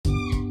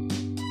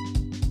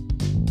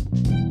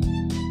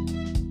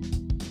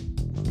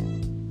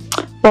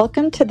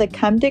Welcome to the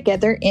Come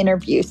Together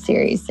interview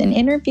series, an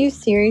interview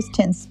series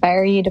to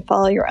inspire you to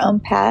follow your own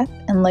path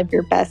and live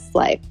your best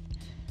life.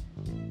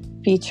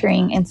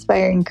 Featuring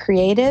inspiring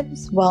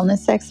creatives,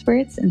 wellness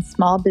experts, and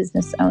small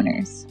business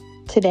owners.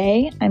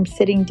 Today, I'm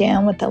sitting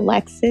down with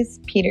Alexis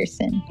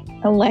Peterson.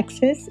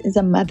 Alexis is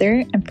a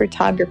mother and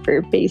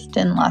photographer based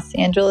in Los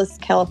Angeles,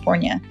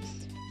 California.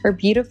 Her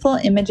beautiful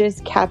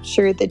images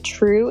capture the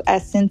true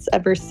essence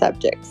of her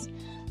subjects.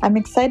 I'm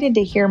excited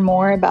to hear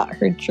more about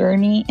her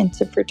journey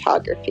into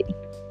photography.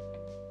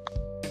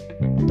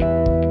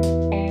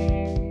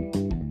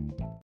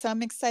 So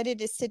I'm excited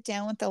to sit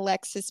down with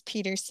Alexis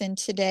Peterson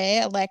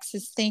today.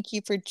 Alexis, thank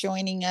you for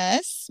joining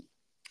us.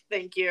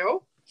 Thank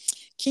you.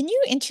 Can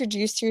you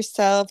introduce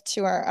yourself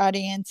to our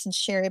audience and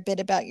share a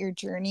bit about your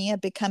journey of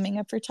becoming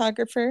a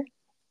photographer?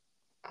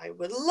 I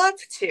would love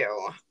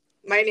to.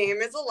 My name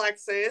is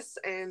Alexis,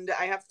 and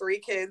I have 3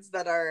 kids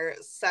that are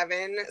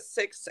 7,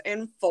 6,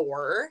 and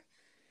 4.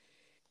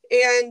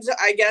 And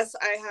I guess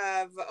I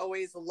have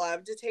always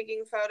loved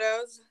taking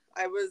photos.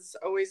 I was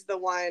always the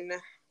one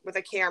with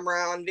a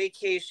camera on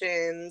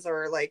vacations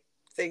or like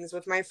things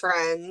with my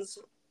friends.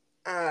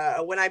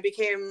 When I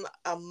became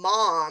a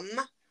mom,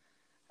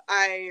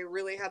 I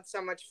really had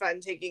so much fun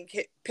taking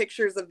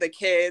pictures of the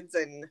kids,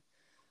 and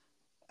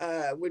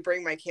would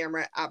bring my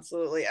camera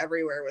absolutely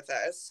everywhere with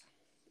us.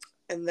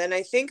 And then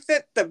I think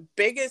that the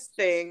biggest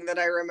thing that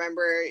I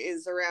remember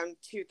is around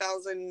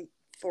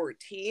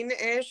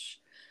 2014-ish.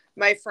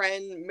 My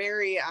friend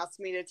Mary asked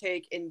me to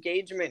take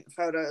engagement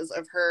photos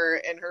of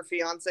her and her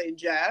fiance,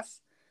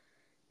 Jeff.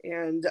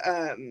 And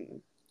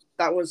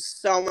that was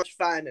so much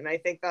fun. And I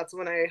think that's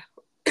when I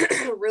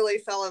really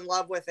fell in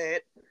love with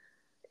it.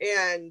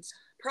 And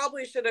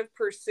probably should have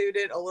pursued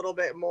it a little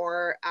bit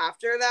more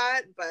after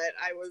that. But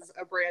I was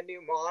a brand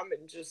new mom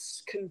and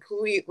just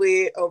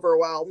completely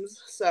overwhelmed.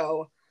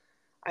 So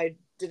I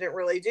didn't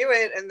really do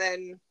it. And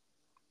then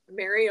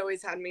Mary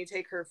always had me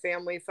take her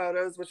family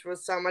photos, which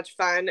was so much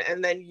fun.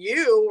 And then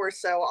you were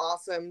so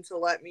awesome to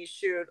let me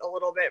shoot a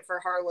little bit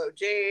for Harlow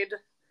Jade.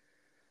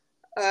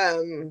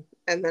 And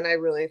then I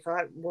really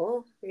thought,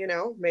 well,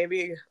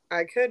 maybe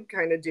I could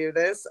kind of do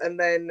this. And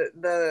then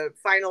the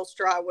final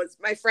straw was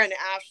my friend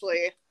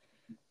Ashley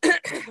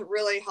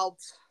really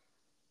helped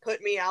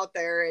put me out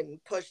there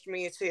and pushed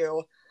me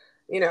to,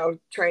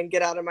 try and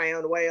get out of my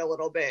own way a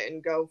little bit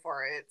and go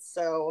for it.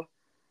 So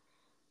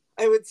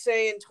I would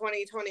say in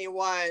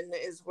 2021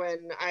 is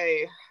when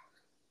I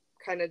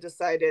kind of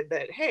decided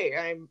that,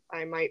 hey,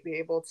 I might be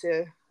able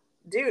to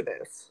do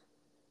this.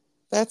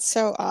 That's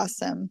so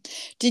awesome.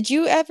 Did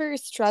you ever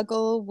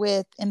struggle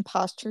with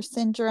imposter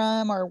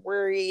syndrome or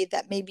worry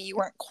that maybe you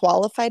weren't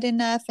qualified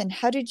enough? And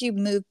how did you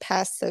move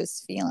past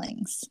those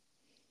feelings?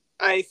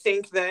 I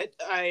think that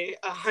I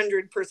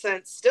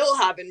 100% still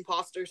have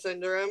imposter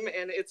syndrome,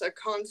 and it's a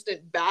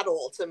constant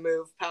battle to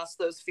move past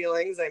those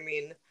feelings. I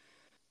mean,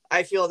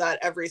 I feel that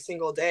every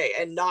single day,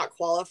 and not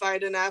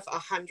qualified enough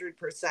 100%.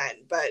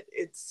 But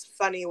it's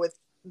funny with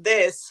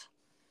this,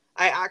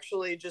 I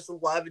actually just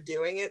love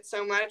doing it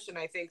so much. And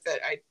I think that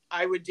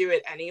I would do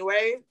it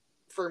anyway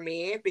for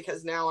me,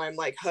 because now I'm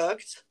like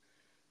hooked.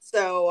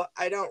 So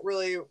I don't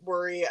really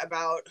worry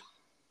about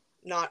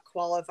not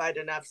qualified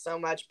enough so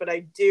much. But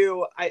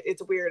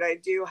it's weird. I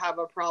do have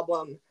a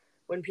problem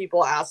when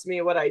people ask me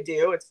what I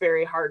do. It's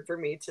very hard for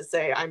me to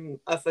say I'm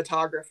a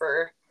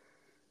photographer,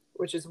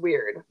 which is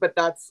weird, but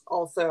that's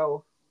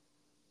also,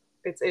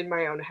 it's in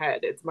my own head.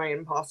 It's my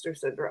imposter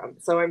syndrome.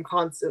 So I'm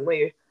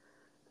constantly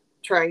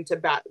trying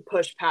to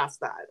push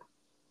past that.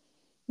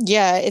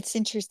 Yeah, it's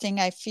interesting.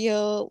 I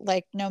feel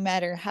like no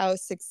matter how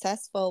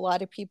successful a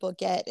lot of people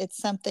get,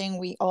 it's something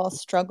we all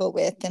struggle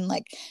with. And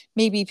like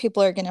maybe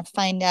people are going to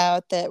find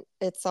out that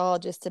it's all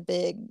just a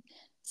big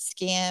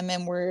scam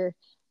and we're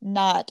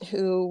not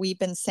who we've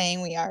been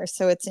saying we are.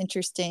 So it's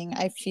interesting.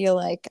 I feel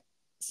like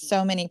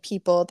so many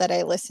people that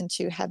I listen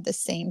to have the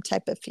same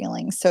type of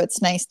feelings. So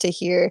it's nice to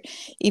hear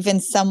even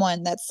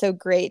someone that's so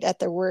great at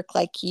their work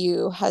like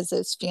you has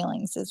those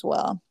feelings as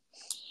well.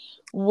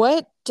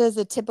 What does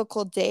a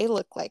typical day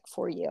look like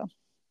for you?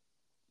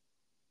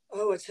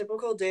 Oh, a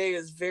typical day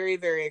is very,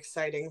 very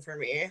exciting for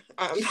me.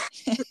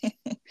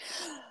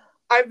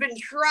 I've been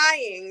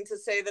trying to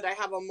say that I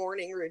have a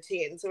morning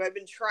routine. So I've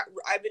been trying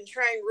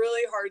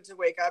really hard to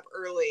wake up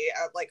early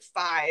at like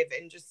 5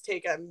 and just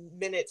take a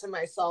minute to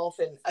myself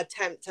and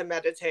attempt to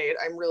meditate.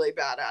 I'm really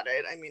bad at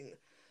it. I mean,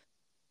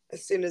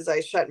 as soon as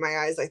I shut my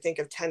eyes, I think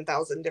of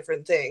 10,000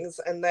 different things.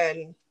 And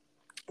then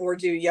or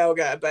do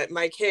yoga, but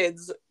my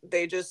kids,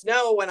 they just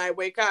know when I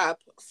wake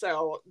up.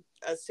 So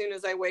as soon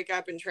as I wake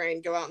up and try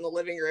and go out in the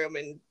living room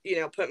and,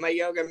 put my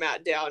yoga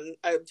mat down,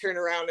 I turn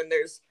around and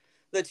there's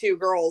the 2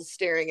 girls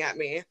staring at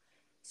me.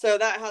 So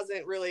that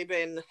hasn't really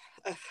been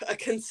a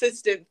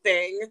consistent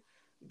thing,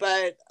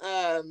 but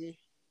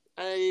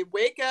I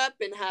wake up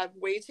and have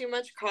way too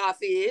much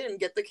coffee and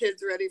get the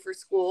kids ready for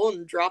school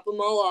and drop them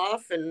all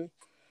off. And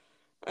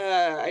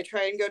I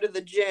try and go to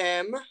the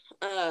gym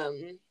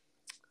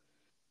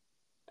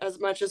as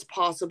much as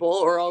possible,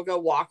 or I'll go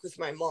walk with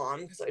my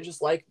mom because I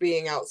just like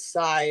being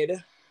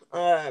outside.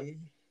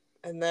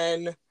 And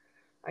then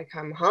I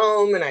come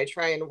home and I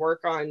try and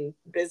work on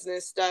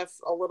business stuff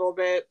a little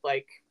bit,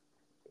 like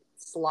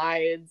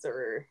slides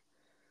or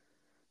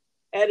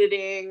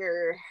editing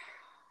or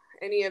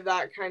any of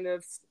that kind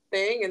of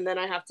thing. And then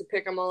I have to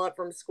pick them all up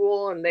from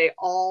school, and they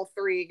all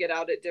three get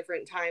out at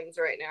different times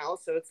right now.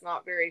 So it's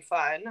not very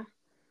fun.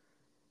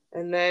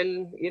 And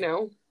then,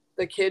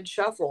 the kids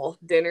shuffle,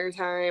 dinner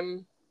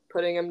time,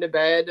 putting them to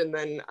bed. And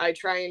then I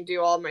try and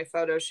do all my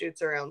photo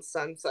shoots around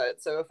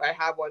sunset. So if I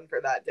have one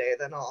for that day,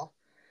 then I'll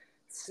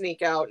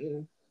sneak out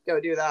and go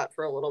do that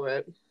for a little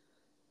bit.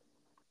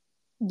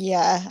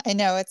 Yeah, I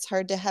know it's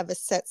hard to have a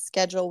set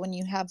schedule when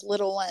you have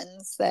little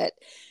ones that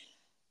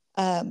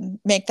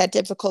make that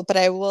difficult, but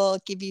I will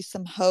give you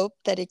some hope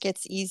that it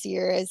gets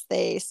easier as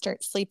they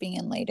start sleeping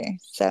in later.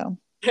 So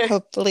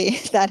hopefully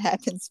that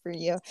happens for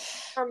you.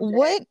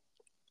 Someday.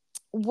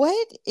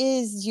 What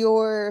is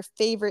your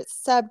favorite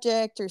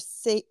subject or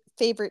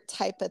favorite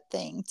type of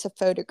thing to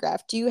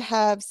photograph? Do you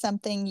have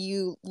something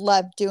you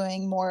love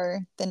doing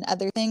more than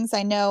other things?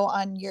 I know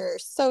on your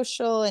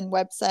social and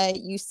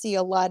website you see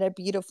a lot of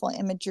beautiful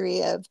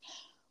imagery of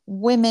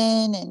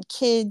women and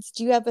kids.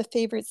 Do you have a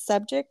favorite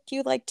subject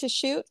you like to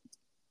shoot?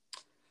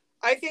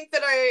 I think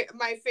that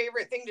my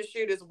favorite thing to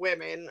shoot is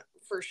women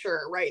for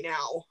sure right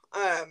now.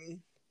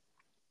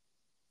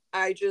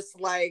 I just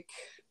like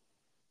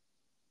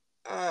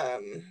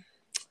um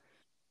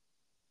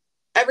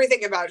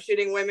everything about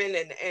shooting women,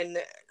 and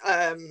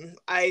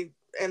I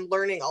am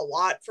learning a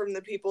lot from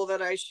the people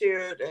that I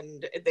shoot,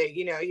 and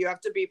you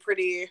have to be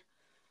pretty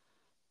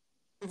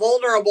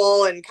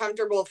vulnerable and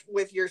comfortable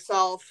with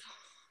yourself,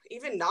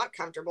 even not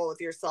comfortable with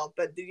yourself,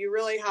 but you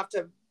really have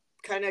to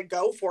kind of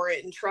go for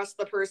it and trust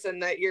the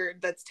person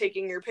that's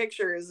taking your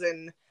pictures.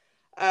 And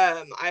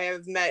I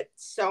have met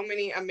so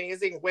many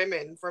amazing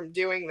women from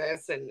doing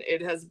this, and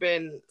it has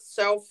been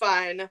so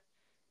fun.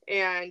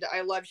 And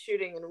I love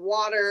shooting in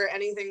water.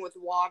 Anything with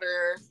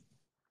water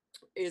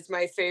is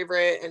my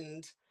favorite.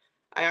 And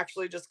I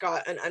actually just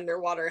got an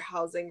underwater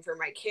housing for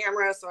my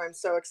camera, so I'm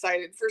so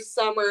excited for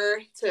summer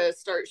to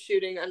start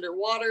shooting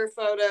underwater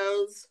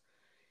photos.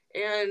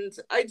 And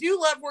I do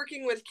love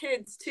working with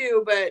kids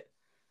too, but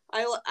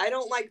I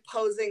don't like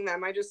posing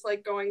them. I just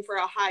like going for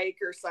a hike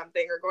or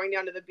something, or going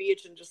down to the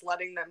beach and just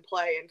letting them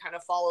play and kind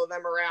of follow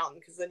them around,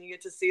 because then you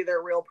get to see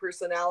their real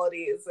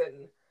personalities,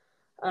 and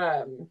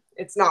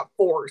it's not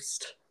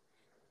forced.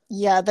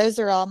 Yeah, those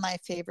are all my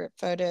favorite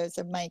photos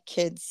of my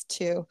kids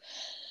too.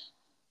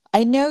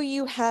 I know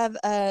you have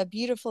a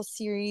beautiful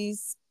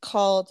series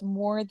called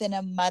More Than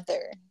a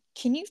Mother.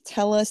 Can you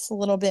tell us a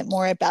little bit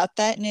more about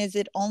that? And is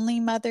it only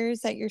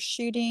mothers that you're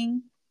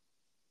shooting?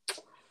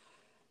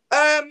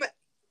 Um,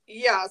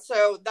 yeah,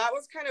 so that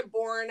was kind of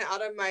born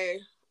out of my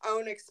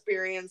own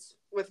experience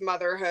with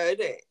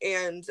motherhood,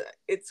 and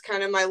it's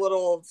kind of my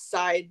little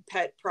side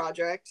pet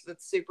project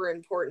that's super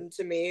important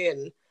to me.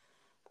 And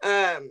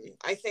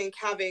I think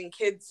having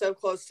kids so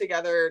close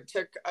together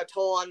took a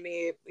toll on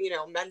me,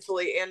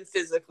 mentally and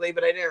physically,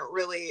 but I didn't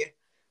really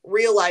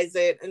realize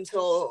it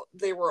until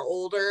they were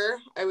older.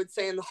 I would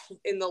say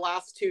in the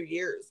last 2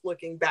 years,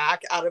 looking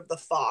back out of the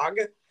fog,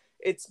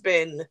 it's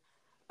been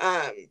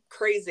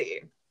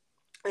crazy.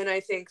 And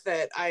I think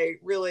that I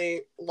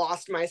really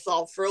lost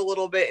myself for a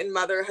little bit in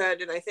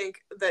motherhood. And I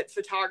think that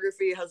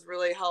photography has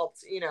really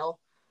helped,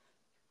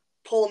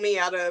 pull me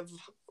out of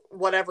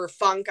whatever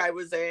funk I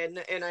was in.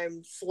 And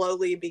I'm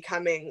slowly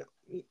becoming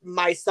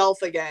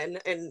myself again.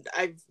 And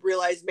I've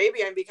realized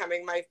maybe I'm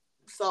becoming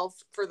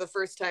myself for the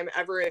first time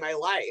ever in my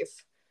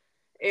life.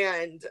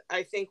 And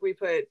I think we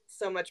put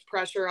so much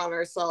pressure on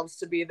ourselves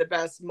to be the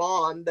best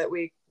mom that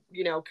we,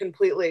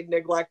 completely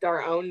neglect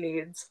our own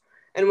needs.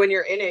 And when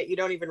you're in it, you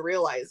don't even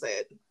realize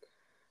it.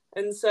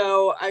 And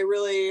so I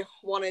really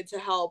wanted to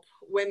help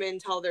women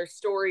tell their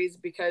stories,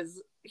 because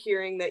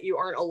hearing that you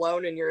aren't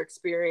alone in your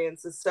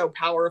experience is so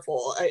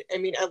powerful. I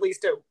mean, at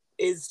least it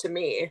is to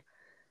me.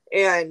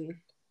 And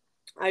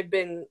I've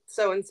been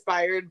so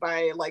inspired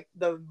by like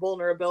the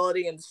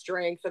vulnerability and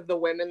strength of the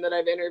women that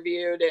I've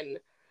interviewed. And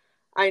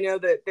I know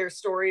that their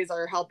stories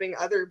are helping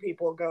other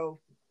people go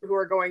who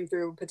are going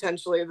through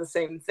potentially the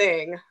same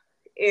thing.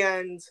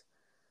 And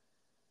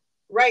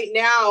right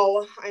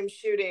now I'm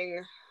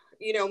shooting,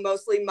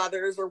 mostly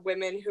mothers or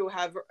women who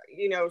have,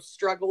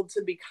 struggled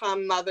to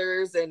become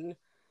mothers, and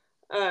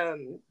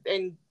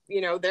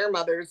their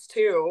mothers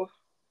too.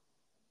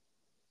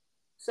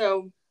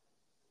 So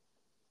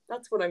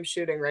that's what I'm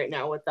shooting right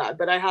now with that.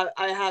 But I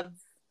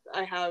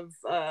have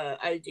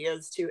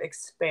ideas to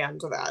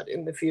expand that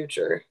in the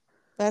future.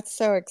 That's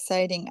so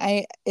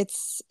exciting.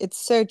 It's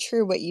so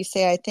true what you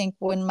say. I think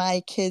when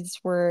my kids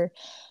were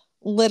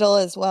little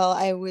as well,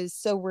 I was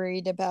so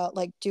worried about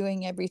like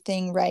doing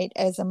everything right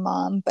as a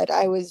mom, but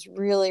I was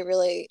really,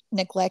 really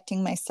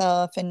neglecting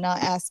myself and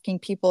not asking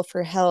people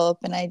for help.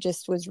 And I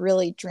just was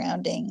really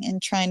drowning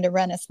in trying to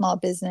run a small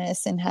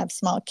business and have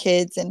small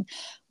kids. And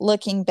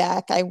looking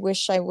back, I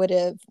wish I would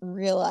have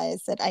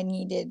realized that I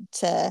needed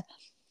to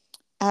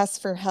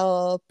ask for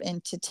help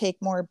and to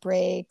take more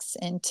breaks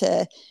and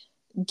to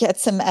get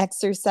some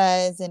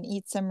exercise and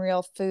eat some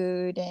real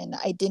food. And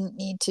I didn't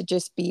need to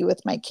just be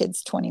with my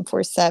kids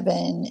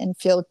 24/7 and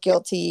feel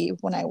guilty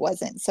when I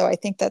wasn't. So I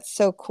think that's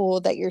so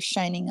cool that you're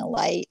shining a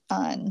light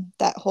on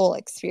that whole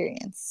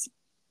experience.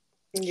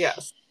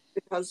 Yes,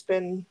 it has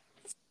been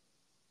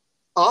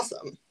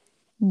awesome.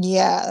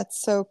 Yeah,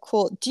 that's so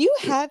cool. Do you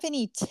have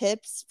any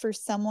tips for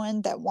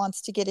someone that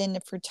wants to get into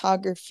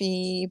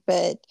photography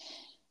but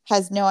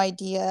has no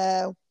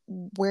idea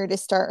where to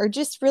start, or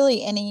just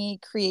really any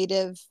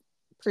creative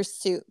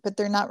pursuit, but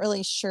they're not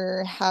really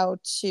sure how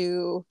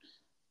to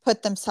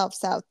put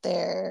themselves out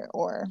there?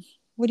 Or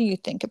what do you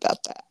think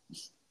about that?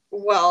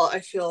 Well,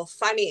 I feel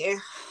funny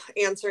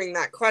answering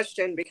that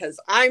question because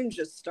I'm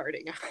just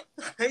starting out.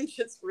 I'm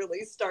just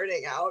really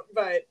starting out,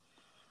 but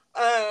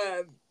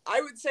I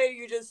would say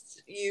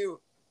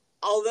you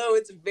although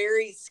it's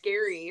very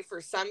scary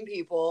for some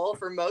people,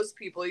 for most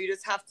people, you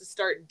just have to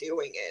start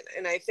doing it.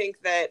 And I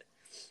think that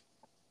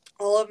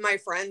all of my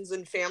friends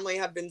and family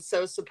have been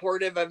so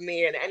supportive of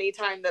me, and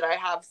anytime that I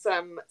have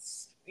some,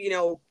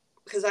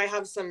 because I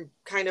have some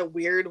kind of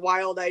weird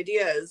wild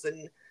ideas,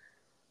 and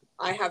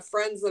I have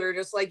friends that are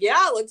just like,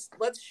 yeah,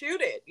 let's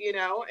shoot it,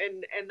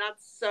 and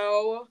that's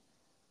so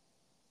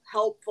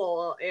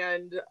helpful.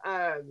 And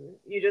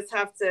you just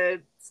have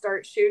to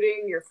start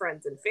shooting your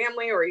friends and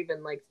family, or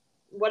even like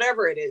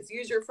whatever it is,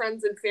 use your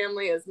friends and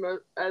family as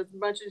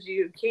much as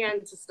you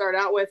can to start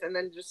out with, and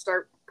then just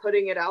start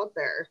putting it out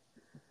there.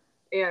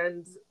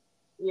 And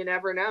you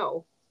never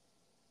know.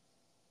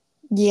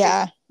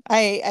 Yeah,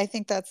 I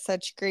think that's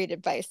such great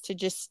advice, to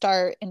just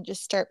start and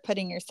just start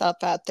putting yourself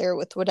out there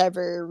with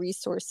whatever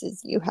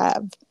resources you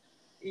have.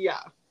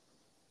 Yeah,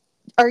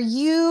 Are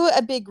you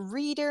a big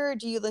reader?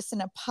 Do you listen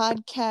to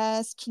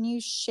podcasts? Can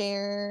you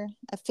share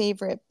a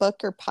favorite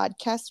book or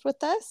podcast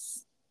with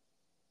us?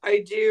 I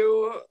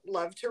do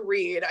love to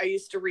read. I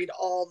used to read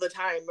all the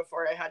time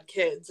before I had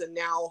kids, and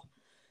now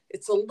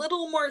it's a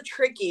little more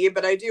tricky,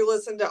 but I do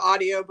listen to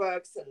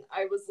audiobooks. And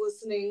I was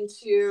listening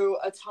to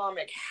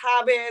Atomic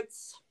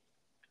Habits,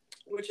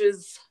 which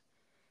is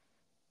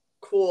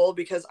cool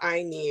because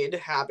I need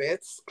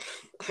habits.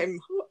 I'm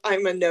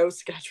I'm a no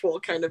schedule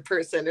kind of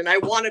person, and I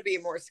want to be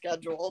more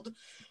scheduled.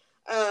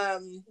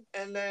 And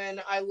then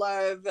I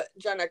love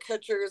Jenna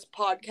Kutcher's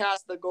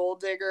podcast, The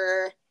Gold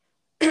Digger.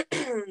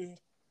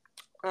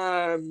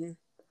 um,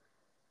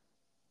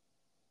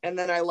 and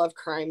then I love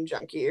Crime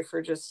Junkie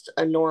for just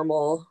a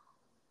normal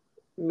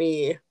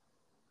me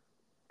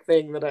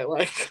thing that I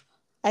like.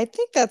 I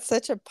think that's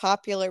such a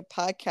popular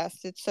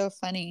podcast. It's so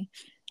funny.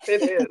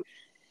 It is.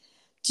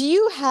 Do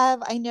you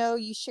have, I know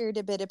you shared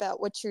a bit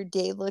about what your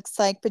day looks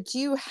like, but do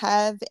you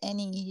have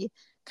any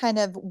kind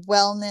of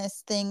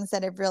wellness things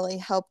that have really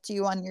helped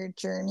you on your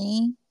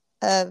journey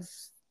of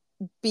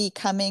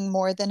becoming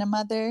more than a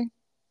mother?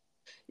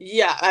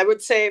 Yeah, I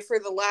would say for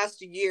the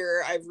last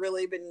year, I've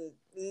really been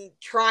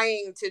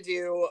trying to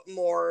do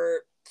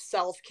more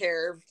self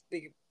care.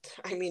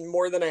 I mean,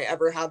 more than I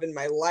ever have in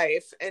my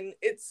life, and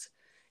it's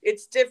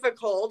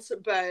difficult.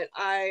 But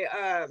I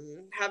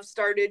have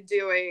started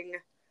doing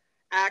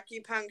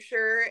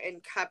acupuncture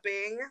and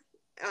cupping.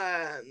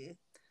 Um,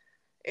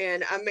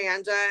 and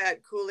Amanda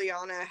at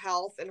Kuleana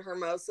Health in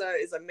Hermosa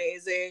is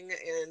amazing,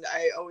 and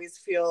I always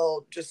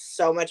feel just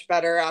so much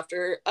better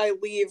after I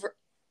leave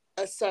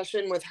a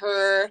session with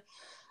her.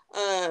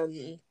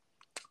 Um,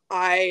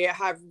 I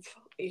have,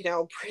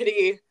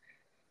 pretty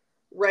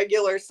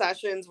regular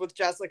sessions with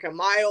Jessica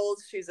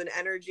Miles. She's an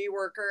energy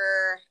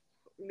worker,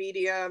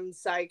 medium,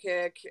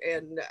 psychic,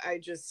 and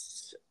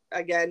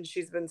again,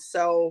 she's been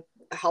so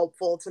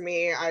helpful to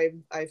me.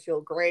 I feel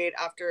great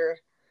after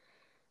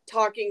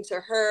talking to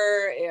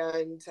her,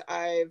 and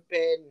I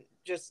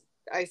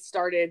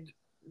started,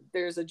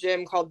 there's a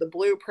gym called the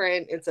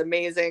Blueprint. It's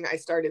amazing. I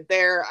started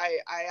there. I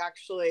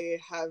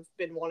actually have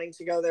been wanting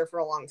to go there for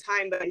a long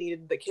time, but I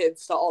needed the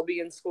kids to all be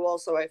in school,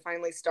 so I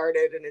finally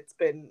started, and it's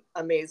been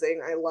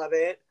amazing. I love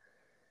it.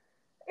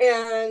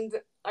 And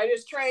I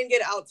just try and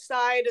get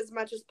outside as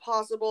much as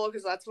possible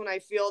because that's when I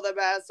feel the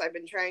best. I've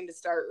been trying to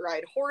start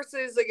ride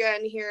horses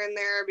again here and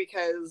there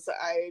because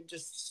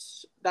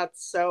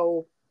that's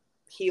so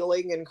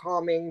healing and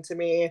calming to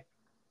me.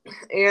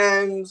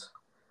 And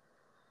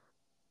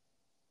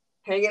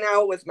hanging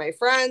out with my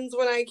friends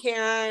when I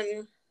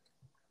can.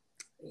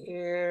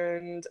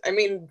 And I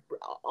mean,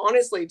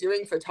 honestly,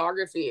 doing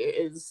photography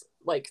is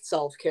like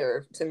self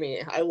care to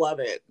me. I love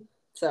it.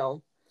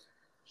 So,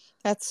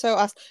 That's so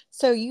awesome.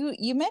 So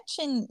you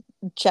mentioned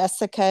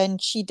Jessica,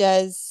 and she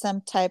does some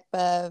type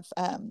of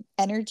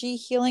energy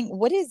healing.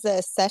 What does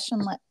a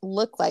session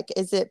look like?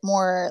 Is it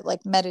more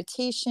like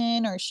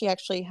meditation, or she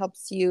actually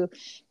helps you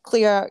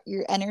clear out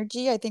your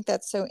energy? I think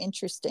that's so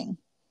interesting.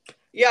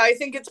 yeah, I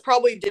think it's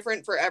probably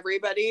different for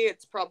everybody.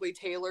 It's probably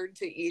tailored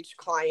to each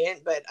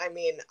client, but I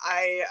mean,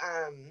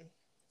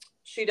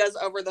 she does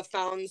over the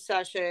phone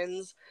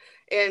sessions,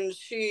 and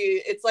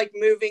it's like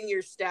moving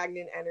your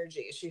stagnant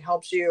energy. She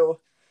helps you,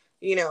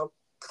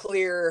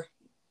 clear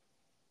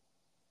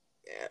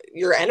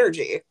your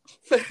energy.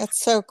 That's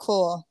so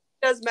cool.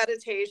 Does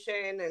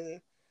meditation,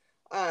 and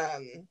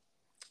um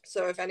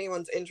So if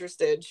anyone's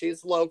interested,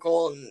 she's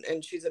local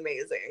and she's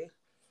amazing.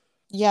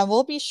 Yeah,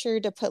 we'll be sure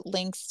to put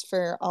links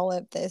for all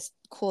of this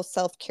cool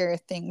self-care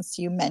things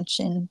you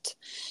mentioned.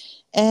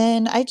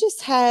 And I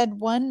just had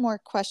one more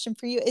question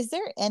for you. Is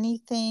there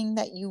anything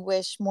that you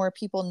wish more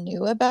people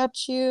knew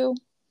about you?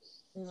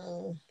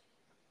 Mm.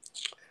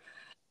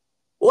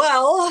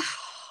 Well,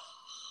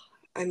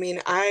 I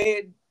mean,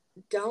 I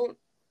don't,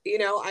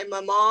 I'm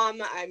a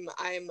mom.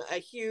 I'm a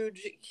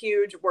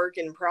huge work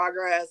in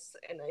progress,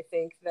 and I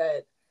think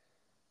that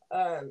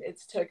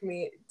it's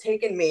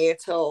taken me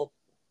till,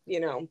 you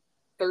know,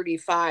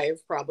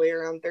 35, probably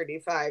around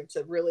 35,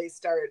 to really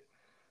start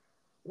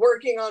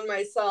working on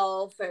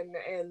myself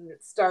and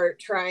start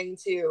trying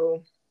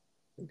to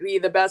be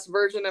the best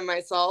version of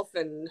myself.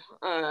 And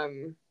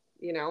I'm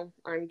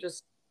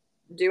just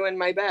doing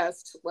my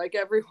best like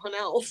everyone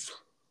else.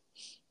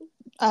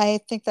 I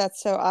think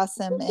that's so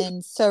awesome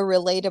and so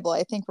relatable.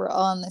 I think we're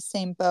all in the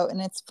same boat.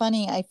 And it's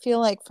funny, I feel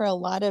like for a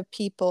lot of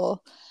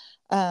people,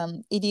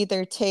 it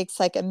either takes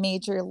like a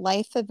major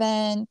life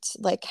event,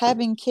 like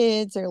having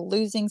kids or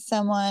losing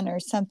someone or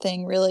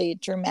something really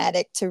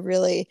dramatic to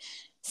really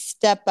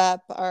step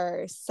up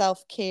our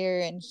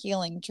self-care and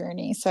healing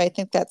journey. So I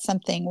think that's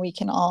something we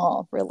can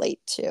all relate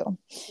to.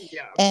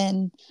 Yeah.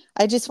 And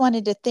I just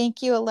wanted to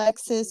thank you,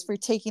 Alexis, for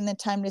taking the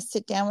time to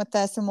sit down with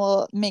us. And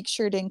we'll make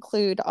sure to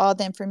include all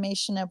the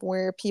information of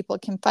where people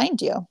can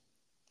find you.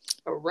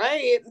 All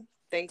right.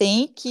 Thanks.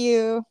 Thank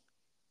you.